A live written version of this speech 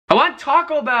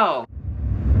Taco Bell.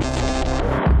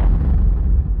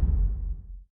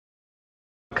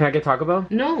 Can I get Taco Bell?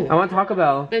 No. I want Taco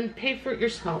Bell. Then pay for it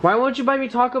yourself. Why won't you buy me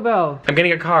Taco Bell? I'm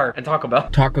getting a car and Taco Bell.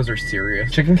 Tacos are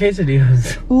serious. Chicken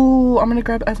quesadillas. Ooh, I'm gonna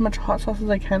grab as much hot sauce as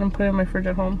I can and put it in my fridge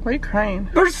at home. Why are you crying?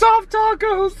 They're soft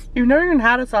tacos. You've never even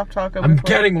had a soft taco I'm before.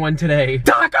 getting one today.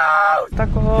 Tacos!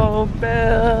 Taco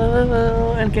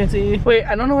Bell and KFC. Wait,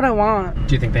 I don't know what I want.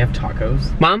 Do you think they have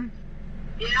tacos? Mom?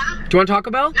 Yeah? Do you want Taco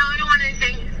Bell? No, I don't want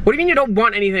anything. What do you mean you don't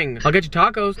want anything? I'll get you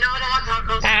tacos. No, I don't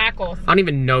want tacos. Tacos. I don't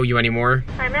even know you anymore.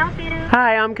 Hi, may I help you?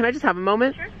 Hi, can I just have a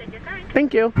moment? Sure, take your time.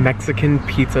 Thank you. Mexican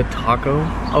pizza taco.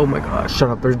 Oh my gosh. Shut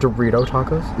up, there's Dorito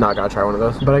tacos? No, I gotta try one of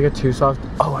those. But I get 2 soft.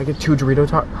 Oh, I get 2 Dorito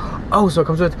tacos. Oh, so it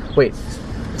comes with, wait,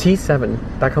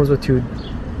 T7. That comes with 2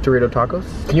 Dorito tacos?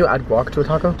 Can you add guac to a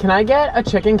taco? Can I get a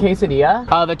chicken quesadilla?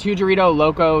 The 2 Dorito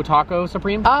Loco Taco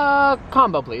Supreme?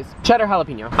 Combo please. Cheddar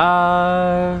jalapeno.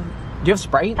 Do you have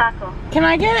Sprite? Taco. Can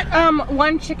I get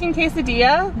 1 chicken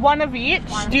quesadilla? 1 of each?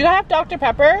 Do you have Dr.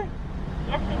 Pepper?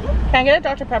 Yes, we do. Can I get a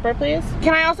Dr. Pepper, please?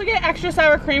 Can I also get extra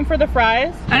sour cream for the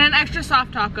fries? And an extra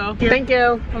soft taco. Thank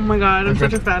you. Oh my god, I'm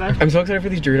such a fat ass. I'm so excited for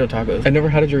these Dorito tacos. I've never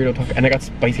had a Dorito taco and I got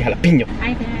spicy jalapeno.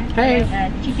 Hi there.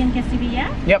 Hey. Chicken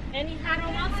quesadilla? Yep. Any hot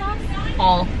or mild sauce?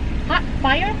 All. Hot,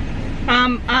 fire?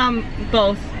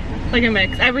 Both. Like a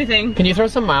mix, everything. Can you throw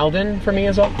some mild in for me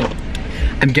as well?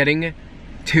 I'm getting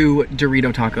 2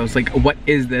 Dorito tacos. Like, what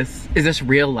is this? Is this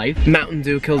real life? Mountain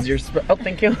Dew kills your oh,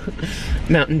 thank you.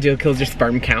 Mountain Dew kills your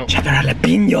sperm count. Cheddar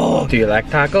jalapeno. Do you like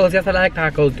tacos? Yes, I like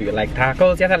tacos. Do you like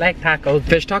tacos? Yes, I like tacos.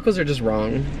 Fish tacos are just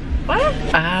wrong. What?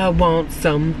 I want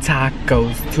some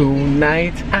tacos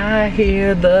tonight. I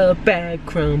hear the bag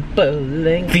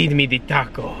crumbling. Feed me the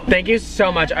taco. Thank you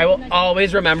so much. I will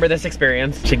always remember this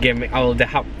experience to give me all the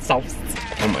hot sauce.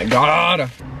 Oh my god.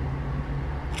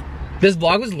 This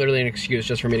vlog was literally an excuse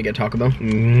just for me to get Taco Bell.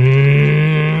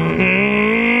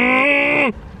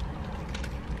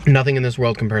 Nothing in this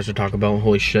world compares to Taco Bell.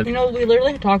 Holy shit. You know, we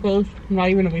literally had tacos not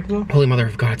even a week ago. Holy mother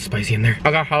of God, it's spicy in there.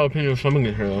 I got jalapeno something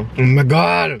in here though. Oh my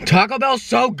god. Taco Bell's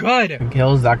so good.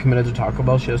 Kayla's that committed to Taco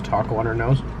Bell. She has taco on her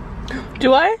nose.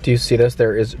 Do I? Do you see this?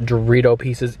 There is Dorito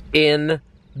pieces in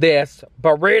this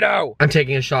burrito. I'm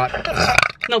taking a shot.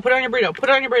 No, put it on your burrito. Put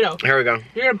it on your burrito. Here we go.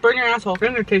 You're gonna burn your asshole. You're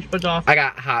gonna taste buds off. I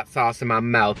got hot sauce in my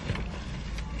mouth.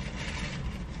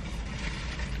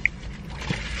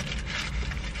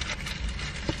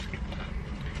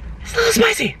 It's not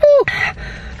spicy. Ooh.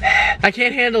 I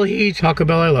can't handle heat. Taco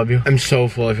Bell, I love you. I'm so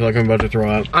full, I feel like I'm about to throw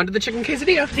up. Onto the chicken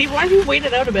quesadilla. See, why don't you wait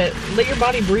it out a bit? Let your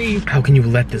body breathe. How can you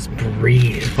let this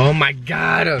breathe? Oh my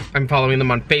god. I'm following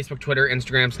them on Facebook, Twitter,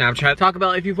 Instagram, Snapchat. Taco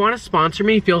Bell, if you want to sponsor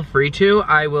me, feel free to.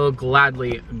 I will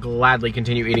gladly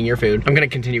continue eating your food. I'm gonna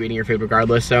continue eating your food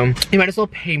regardless, so you might as well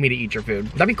pay me to eat your food.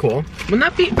 That'd be cool. Wouldn't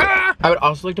that be? Ah! I would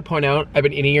also like to point out, I've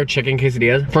been eating your chicken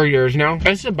quesadillas for years now.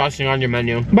 It's the best thing on your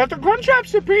menu. But the Crunchwrap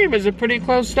Supreme is a pretty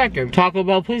close second. Taco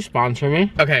Bell, please sponsor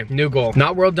me. Okay, new goal.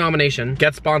 Not world domination.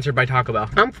 Get sponsored by Taco Bell.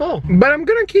 I'm full, but I'm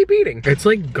gonna keep eating. It's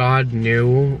like God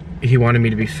knew he wanted me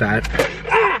to be fat.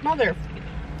 Ah! Mother.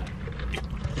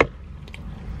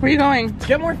 Where are you going?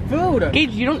 Get more food. Gage,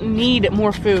 you don't need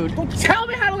more food. Tell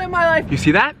me how to live my life. You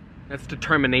see that? That's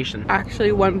determination.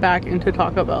 Actually went back into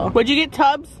Taco Bell. What'd you get,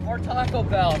 Tubbs? More Taco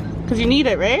Bell. Cause you need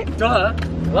it, right? Duh.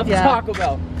 Love Yeah. Taco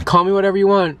Bell. Call me whatever you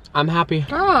want. I'm happy.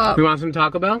 Stop. You want some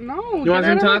Taco Bell? No. You want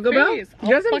some Taco Bell?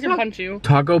 I'll fucking punch you.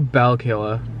 Taco Bell,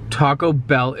 Kayla. Taco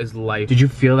Bell is life. Did you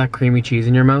feel that creamy cheese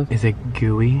in your mouth? Is it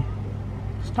gooey?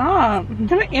 Stop. What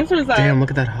kind of answer is that? Damn,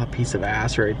 look at that hot piece of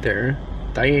ass right there.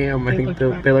 Damn, I think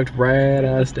they looked right at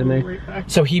us, didn't they?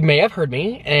 So he may have heard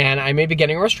me, and I may be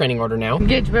getting a restraining order now.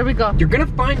 Gage, where we go? You're gonna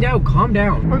find out, calm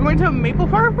down. We're going to Maple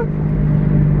Park?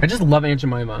 I just love Aunt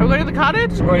Jemima. Are we going to the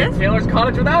cottage? We're going to Taylor's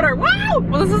cottage without her, wow!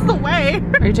 Well, this is the way.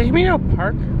 Are you taking me to a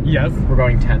park? Yes. We're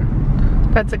going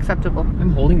 10. That's acceptable.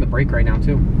 I'm holding the brake right now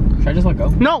too. Should I just let go?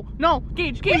 No, no,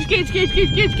 Gage, I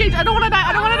don't wanna die,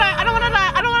 I don't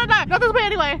wanna die. Not this way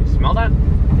anyway. Smell that?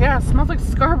 Yeah, it smells like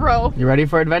Scarborough. You ready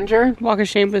for adventure? Walk of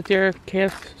shame with your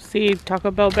KFC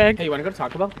Taco Bell bag. Hey, you wanna go to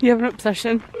Taco Bell? You have an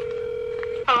obsession.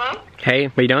 Hello? Hey,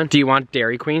 what are you doing? Do you want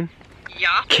Dairy Queen? Yeah?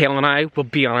 Kayla and I will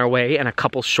be on our way in a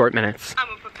couple short minutes. I'm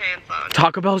gonna put pants on.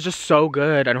 Taco Bell is just so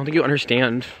good. I don't think you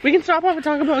understand. We can stop off at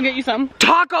Taco Bell and get you some.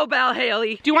 Taco Bell,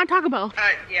 Haley! Do you want Taco Bell?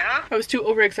 Yeah? I was too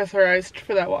over-accessorized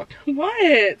for that walk.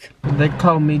 What? They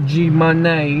call me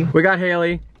G-Money. We got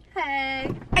Haley. Hey,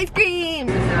 ice cream.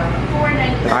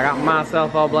 I got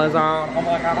myself a blizzard. Oh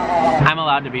my god. I'm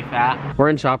allowed to be fat. We're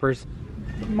in Shoppers.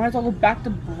 Might as well go back to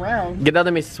Brown. Get out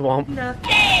of me, swamp.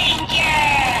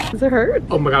 Does it hurt?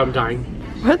 Oh my god, I'm dying.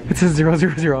 What? It says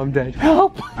 000, I'm dead.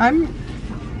 Help! I'm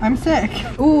I'm sick.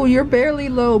 Ooh, you're barely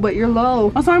low, but you're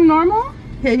low. Oh, so I'm normal?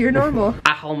 Yeah, you're normal.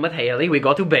 At home with Haley, we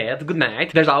go to bed. Good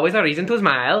night. There's always a reason to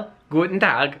smile. Guten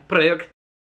Tag. Brug.